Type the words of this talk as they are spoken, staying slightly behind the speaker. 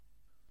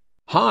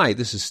Hi,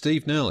 this is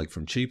Steve Nerlich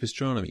from Cheap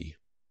Astronomy.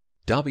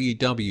 Hey,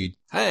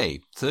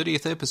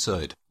 30th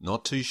episode.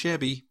 Not too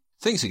shabby.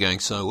 Things are going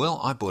so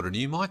well, I bought a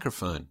new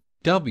microphone.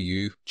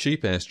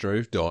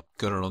 Cheapastro. Got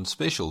it on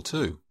special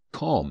too.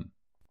 .com.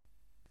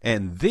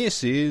 And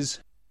this is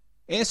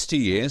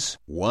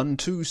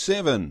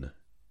STS-127.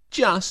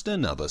 Just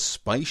another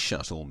space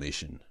shuttle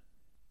mission.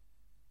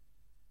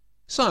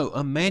 So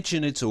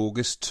imagine it's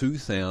August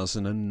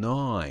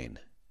 2009.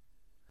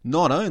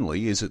 Not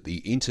only is it the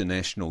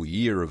International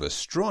Year of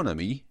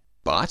Astronomy,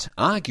 but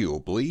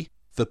arguably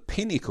the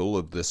pinnacle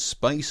of the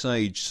space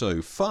age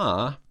so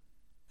far,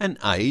 an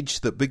age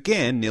that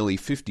began nearly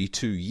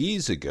 52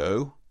 years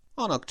ago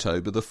on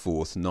October the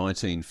 4th,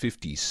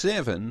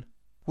 1957,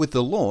 with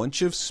the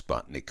launch of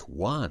Sputnik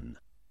 1.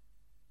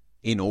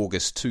 In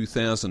August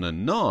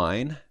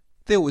 2009,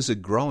 there was a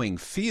growing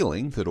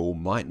feeling that all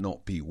might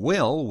not be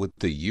well with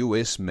the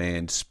US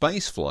manned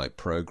spaceflight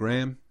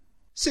program,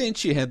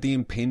 since you had the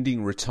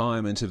impending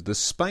retirement of the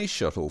space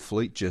shuttle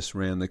fleet just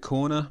round the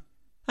corner,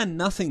 and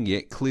nothing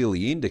yet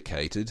clearly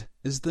indicated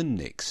as the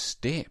next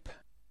step.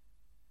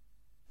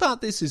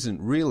 But this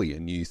isn't really a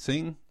new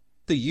thing.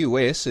 The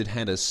US had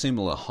had a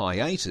similar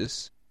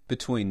hiatus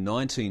between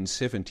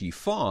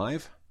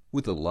 1975,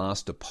 with the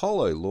last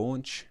Apollo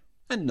launch,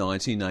 and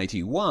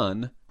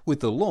 1981,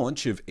 with the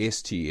launch of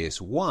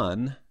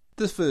STS-1,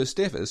 the first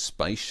ever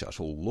space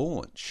shuttle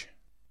launch.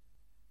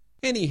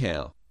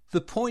 Anyhow, the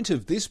point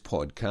of this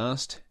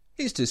podcast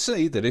is to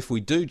see that if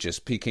we do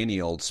just pick any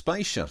old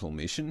space shuttle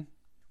mission,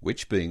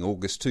 which being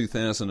August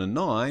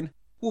 2009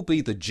 will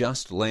be the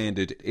just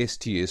landed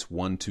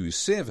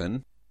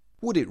STS-127,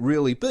 would it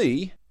really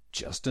be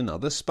just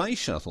another space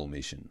shuttle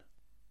mission?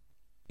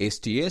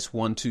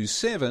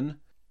 STS-127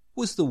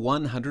 was the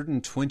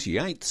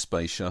 128th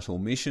space shuttle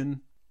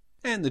mission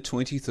and the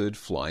 23rd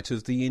flight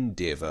of the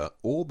Endeavour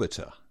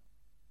orbiter.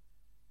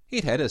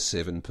 It had a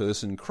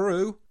 7-person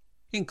crew,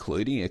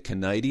 including a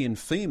Canadian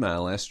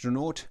female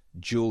astronaut,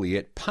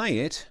 Juliette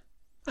Payet,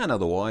 and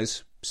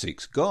otherwise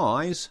 6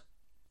 guys,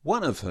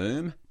 one of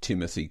whom,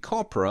 Timothy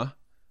Kopra,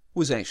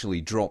 was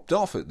actually dropped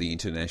off at the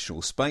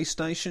International Space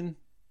Station,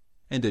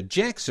 and a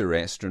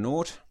JAXA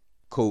astronaut,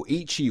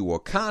 Koichi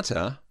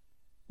Wakata,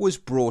 was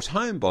brought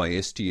home by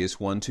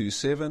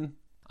STS-127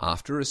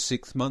 after a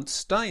 6-month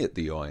stay at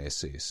the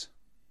ISS.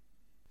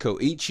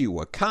 Koichi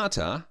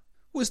Wakata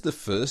was the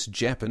first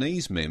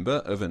Japanese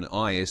member of an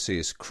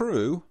ISS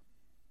crew,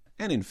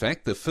 and in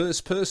fact the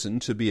first person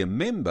to be a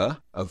member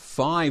of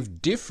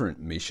 5 different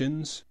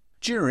missions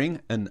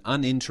during an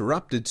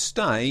uninterrupted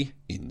stay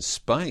in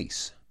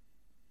space.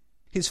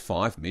 His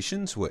 5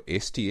 missions were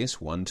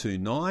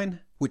STS-129,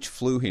 which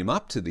flew him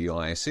up to the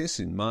ISS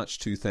in March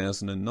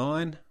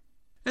 2009,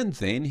 and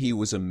then he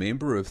was a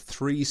member of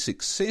 3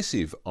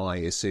 successive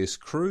ISS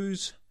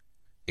crews,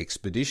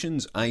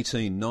 Expeditions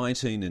 18,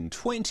 19 and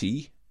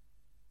 20,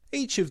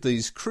 each of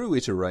these crew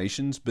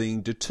iterations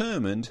being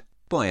determined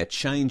by a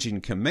change in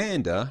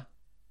commander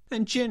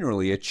and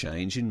generally a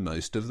change in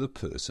most of the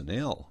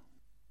personnel.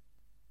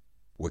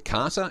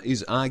 Wakata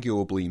is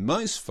arguably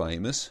most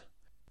famous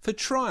for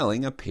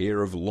trialling a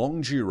pair of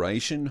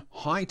long-duration,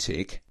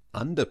 high-tech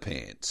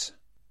underpants,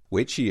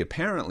 which he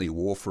apparently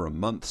wore for a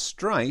month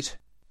straight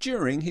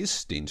during his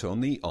stint on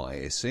the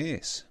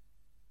ISS.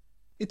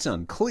 It's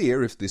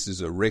unclear if this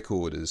is a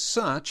record as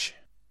such,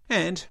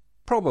 and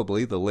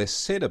probably the less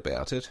said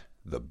about it,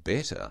 the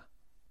better.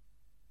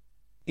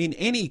 In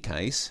any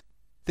case,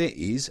 there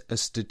is a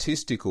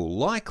statistical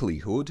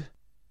likelihood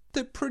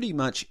that pretty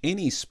much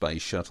any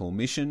space shuttle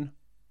mission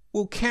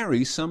will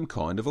carry some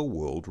kind of a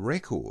world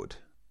record.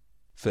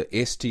 For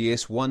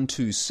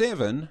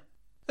STS-127,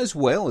 as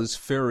well as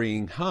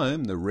ferrying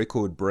home the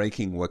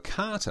record-breaking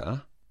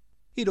Wakata,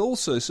 it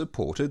also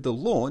supported the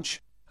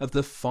launch of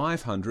the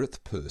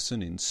 500th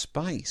person in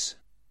space.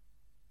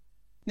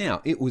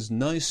 Now, it was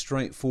no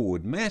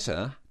straightforward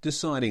matter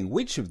deciding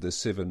which of the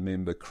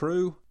 7-member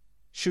crew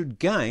should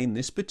gain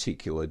this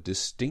particular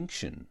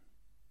distinction.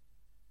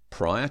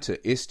 Prior to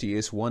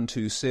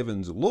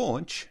STS-127's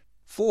launch,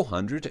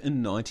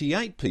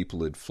 498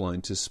 people had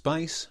flown to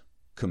space,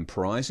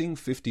 comprising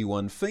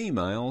 51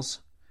 females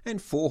and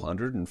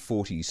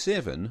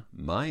 447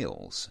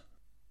 males.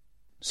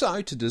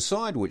 So, to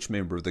decide which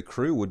member of the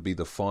crew would be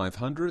the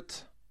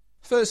 500th,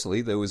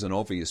 firstly there was an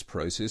obvious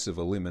process of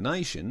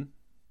elimination,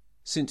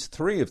 since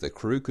 3 of the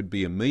crew could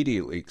be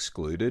immediately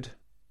excluded,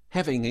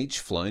 having each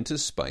flown to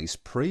space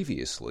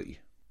previously.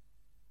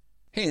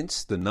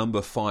 Hence, the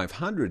number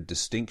 500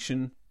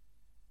 distinction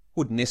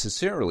would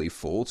necessarily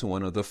fall to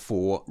one of the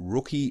 4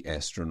 rookie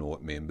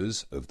astronaut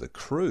members of the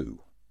crew.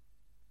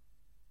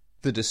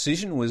 The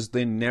decision was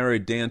then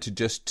narrowed down to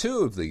just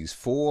 2 of these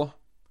 4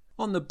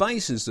 on the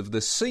basis of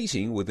the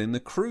seating within the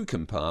crew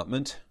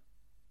compartment,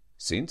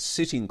 since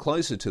sitting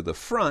closer to the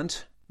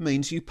front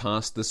means you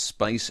pass the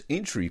space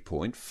entry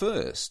point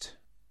first.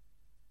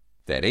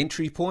 That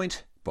entry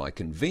point, by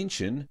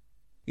convention,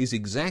 is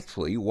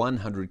exactly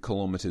 100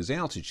 kilometres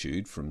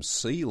altitude from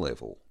sea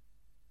level.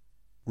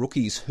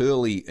 Rookies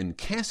Hurley and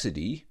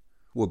Cassidy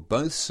were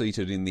both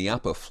seated in the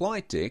upper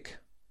flight deck,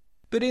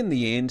 But in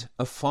the end,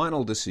 a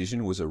final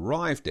decision was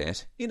arrived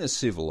at in a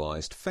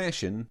civilised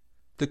fashion,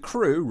 the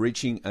crew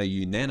reaching a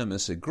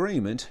unanimous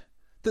agreement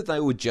that they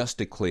would just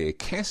declare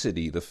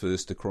Cassidy the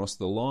first across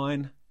the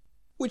line,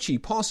 which he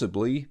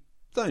possibly,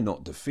 though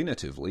not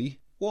definitively,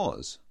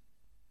 was.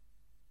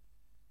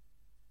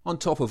 On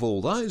top of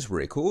all those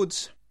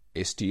records,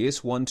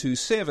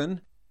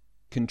 STS-127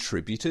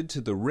 contributed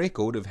to the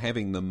record of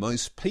having the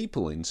most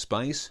people in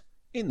space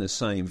in the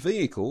same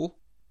vehicle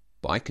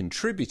by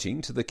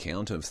contributing to the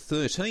count of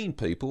 13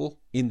 people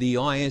in the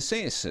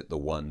ISS at the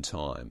one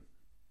time.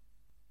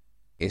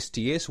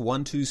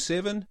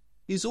 STS-127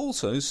 is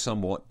also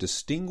somewhat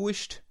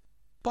distinguished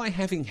by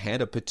having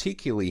had a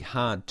particularly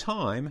hard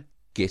time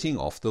getting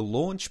off the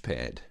launch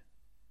pad.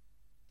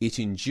 It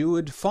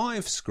endured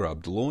 5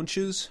 scrubbed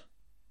launches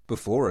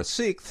before a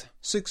 6th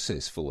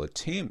successful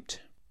attempt.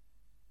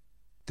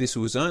 This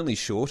was only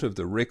short of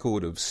the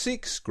record of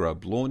 6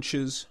 scrubbed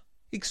launches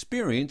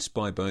experienced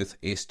by both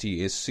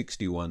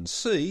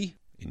STS-61C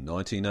in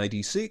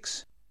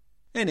 1986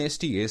 and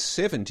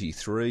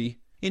STS-73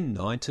 in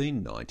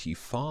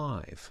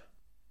 1995.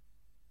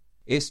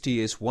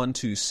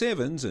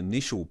 STS-127's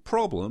initial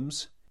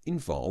problems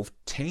involved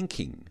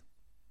tanking,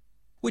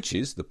 which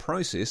is the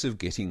process of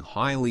getting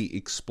highly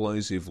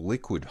explosive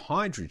liquid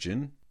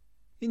hydrogen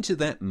into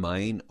that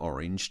main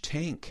orange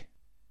tank.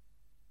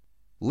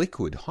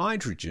 Liquid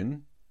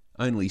hydrogen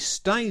only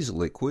stays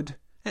liquid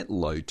at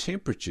low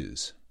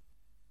temperatures.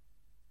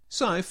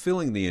 So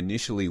filling the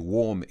initially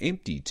warm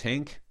empty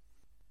tank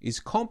is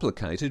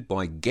complicated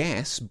by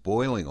gas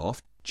boiling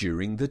off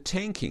during the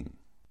tanking.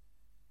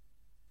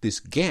 This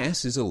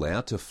gas is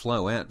allowed to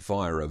flow out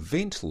via a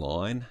vent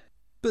line,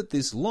 but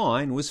this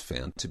line was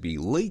found to be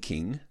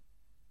leaking,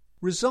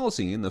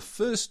 resulting in the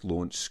first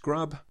launch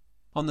scrub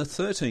on the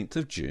 13th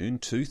of June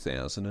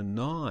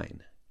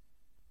 2009.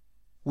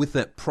 With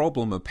that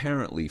problem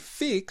apparently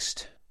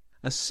fixed,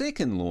 a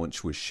second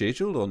launch was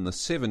scheduled on the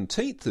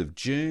 17th of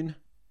June,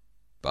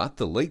 but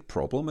the leak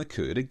problem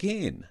occurred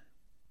again.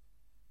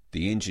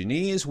 The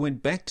engineers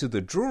went back to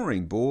the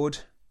drawing board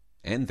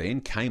and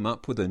then came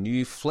up with a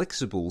new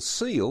flexible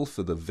seal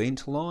for the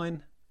vent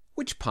line,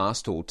 which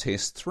passed all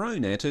tests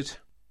thrown at it,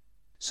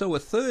 so a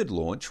third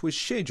launch was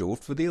scheduled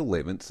for the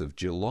 11th of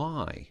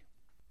July.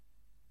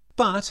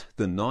 But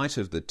the night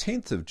of the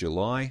 10th of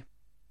July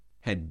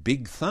had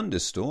big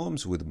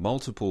thunderstorms with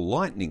multiple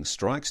lightning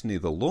strikes near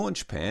the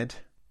launch pad,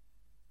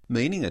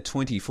 meaning a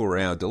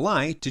 24-hour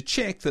delay to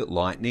check that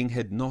lightning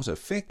had not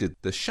affected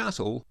the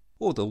shuttle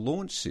or the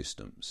launch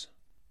systems.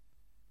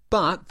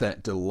 But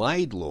that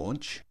delayed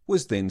launch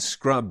was then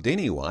scrubbed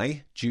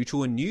anyway due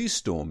to a new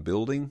storm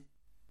building,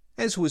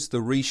 as was the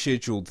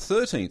rescheduled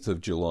 13th of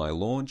July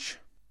launch,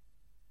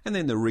 and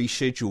then the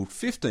rescheduled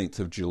 15th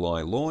of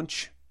July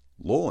launch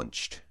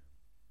launched.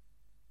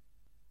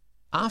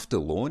 After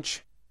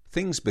launch,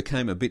 things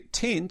became a bit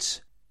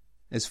tense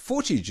as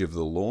footage of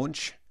the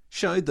launch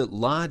showed that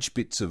large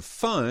bits of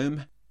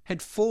foam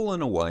had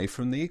fallen away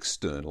from the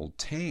external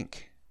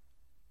tank.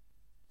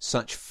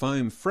 Such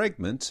foam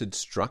fragments had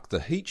struck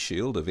the heat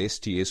shield of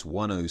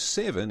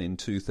STS-107 in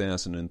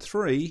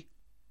 2003,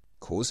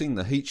 causing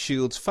the heat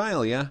shield's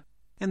failure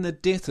and the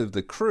death of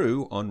the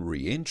crew on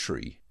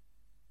re-entry.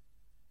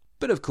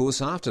 But of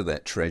course, after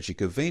that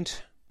tragic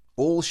event,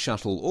 all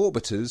shuttle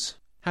orbiters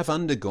have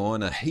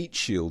undergone a heat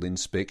shield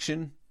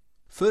inspection,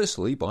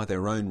 firstly by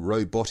their own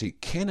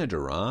robotic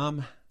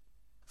Canadarm,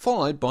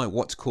 followed by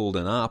what's called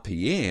an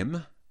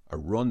RPM, a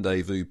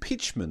rendezvous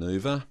pitch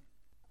manoeuvre,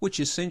 which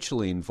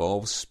essentially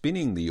involves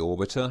spinning the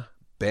orbiter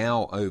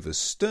bow over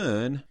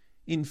stern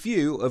in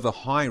view of a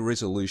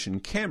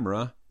high-resolution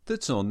camera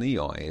that's on the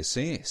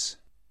ISS.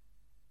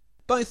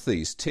 Both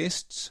these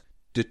tests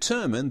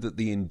determined that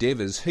the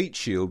Endeavour's heat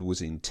shield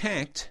was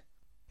intact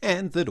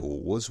and that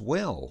all was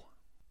well.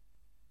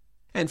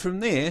 And from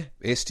there,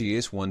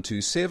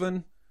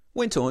 STS-127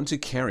 went on to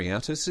carry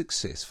out a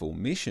successful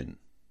mission.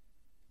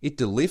 It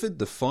delivered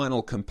the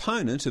final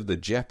component of the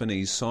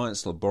Japanese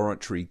science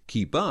laboratory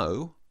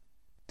Kibo,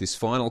 this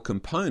final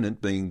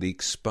component being the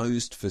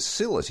exposed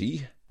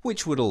facility,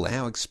 which would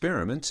allow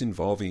experiments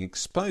involving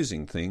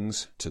exposing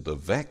things to the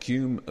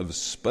vacuum of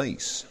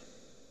space.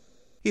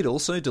 It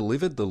also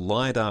delivered the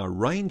LiDAR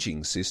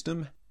ranging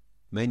system,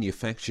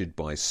 manufactured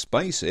by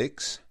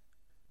SpaceX,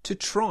 to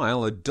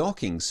trial a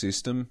docking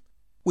system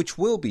which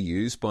will be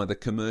used by the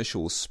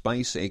commercial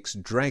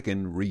SpaceX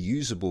Dragon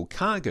reusable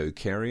cargo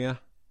carrier,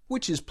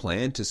 which is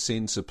planned to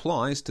send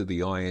supplies to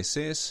the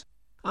ISS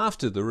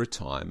after the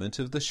retirement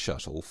of the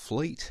shuttle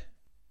fleet.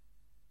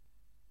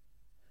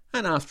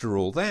 And after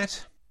all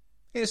that,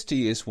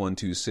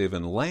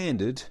 STS-127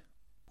 landed,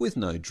 with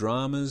no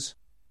dramas,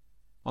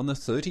 on the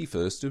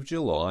 31st of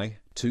July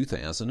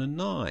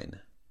 2009.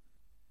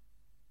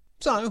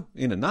 So,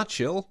 in a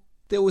nutshell,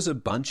 there was a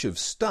bunch of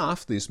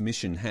stuff this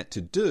mission had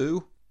to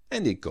do,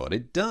 and it got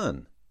it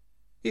done.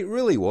 It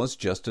really was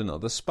just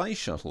another space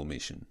shuttle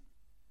mission.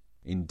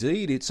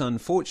 Indeed, it's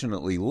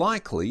unfortunately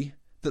likely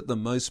that the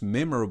most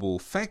memorable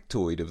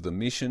factoid of the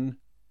mission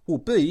will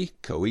be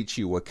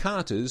Koichi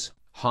Wakata's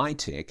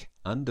high-tech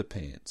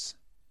underpants.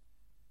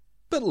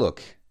 But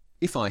look,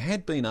 if I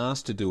had been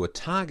asked to do a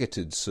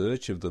targeted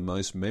search of the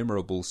most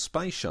memorable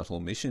space shuttle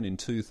mission in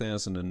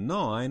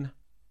 2009,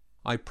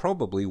 I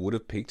probably would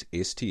have picked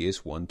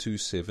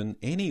STS-127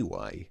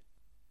 anyway,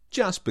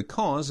 just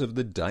because of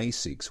the Day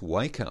 6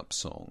 wake-up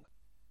song.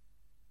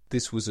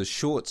 This was a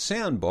short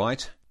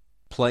soundbite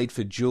played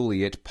for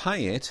Juliet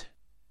Payette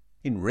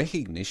in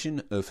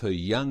recognition of her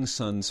young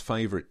son's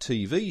favourite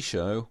TV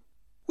show,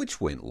 which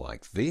went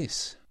like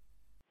this.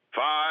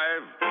 5,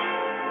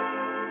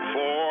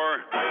 4,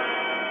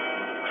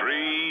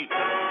 3,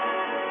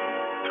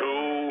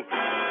 2,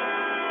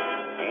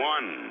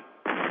 1.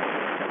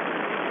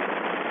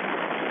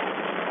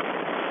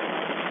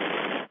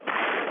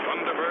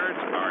 Thunderbirds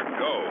are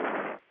go.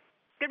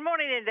 Good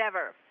morning,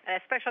 Endeavour. And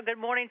a special good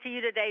morning to you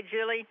today,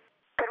 Julie.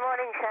 Good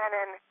morning,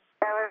 Shannon.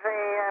 That was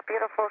a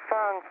beautiful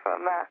song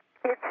from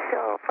Kids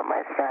Show for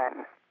my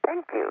son.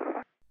 Thank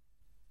you.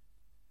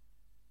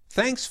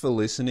 Thanks for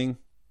listening.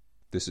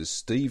 This is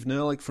Steve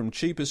Nerlich from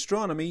Cheap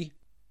Astronomy,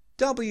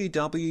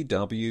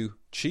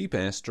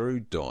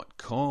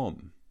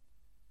 www.cheapastro.com.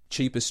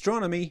 Cheap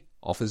Astronomy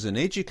offers an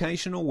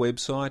educational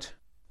website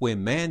where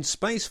manned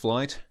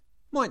spaceflight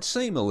might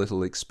seem a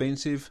little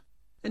expensive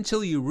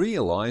until you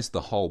realise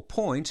the whole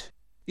point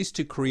is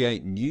to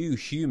create new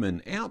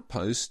human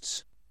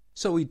outposts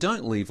so we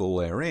don't leave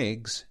all our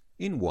eggs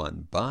in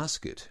one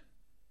basket.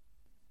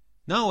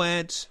 No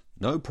ads,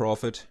 no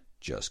profit,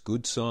 just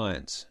good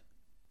science.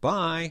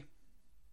 Bye.